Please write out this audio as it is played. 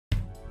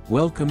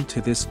Welcome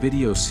to this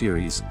video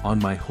series on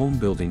my home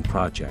building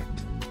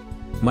project.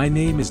 My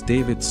name is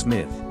David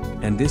Smith,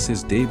 and this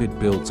is David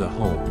Builds a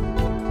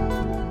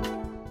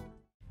Home.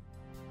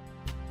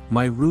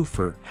 My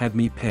roofer had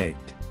me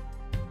pegged.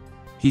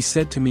 He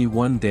said to me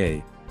one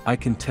day, "I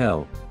can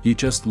tell, you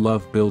just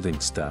love building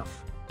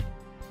stuff."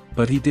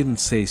 But he didn't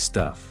say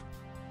stuff.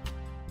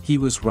 He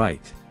was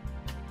right.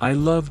 I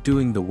love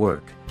doing the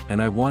work,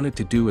 and I wanted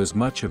to do as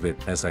much of it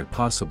as I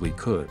possibly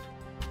could.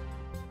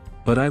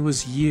 But I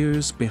was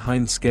years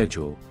behind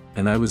schedule,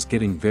 and I was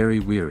getting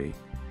very weary.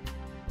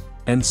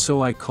 And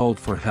so I called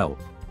for help.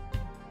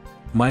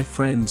 My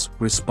friends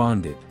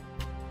responded.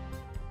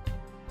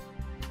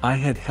 I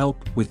had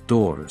help with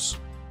doors,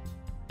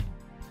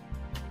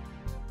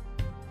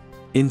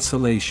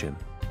 insulation,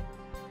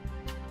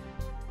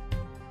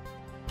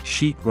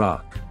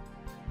 sheetrock,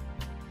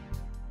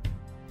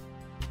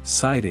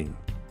 siding.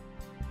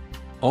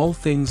 All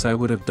things I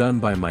would have done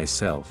by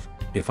myself,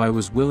 if I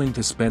was willing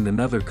to spend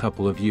another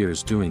couple of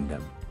years doing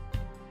them.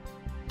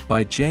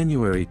 By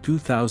January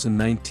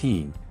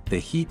 2019, the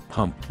heat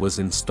pump was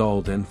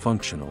installed and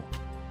functional.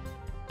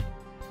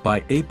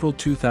 By April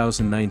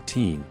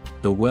 2019,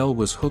 the well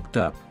was hooked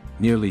up,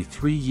 nearly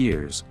 3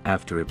 years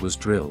after it was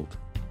drilled.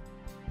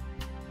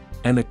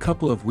 And a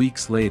couple of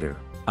weeks later,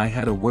 I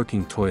had a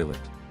working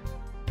toilet.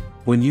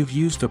 When you've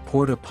used a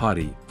porta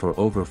potty for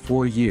over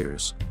 4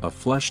 years, a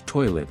flush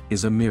toilet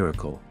is a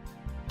miracle.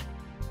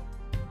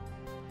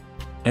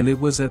 And it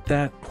was at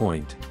that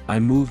point, I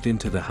moved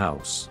into the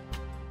house.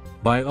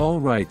 By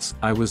all rights,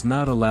 I was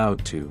not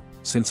allowed to,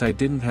 since I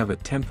didn't have a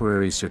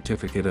temporary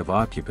certificate of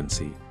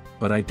occupancy,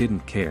 but I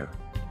didn't care.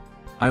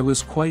 I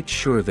was quite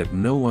sure that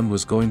no one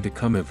was going to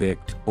come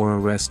evict or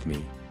arrest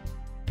me.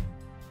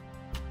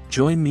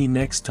 Join me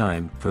next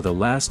time for the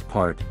last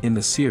part in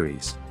the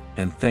series,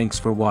 and thanks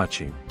for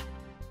watching.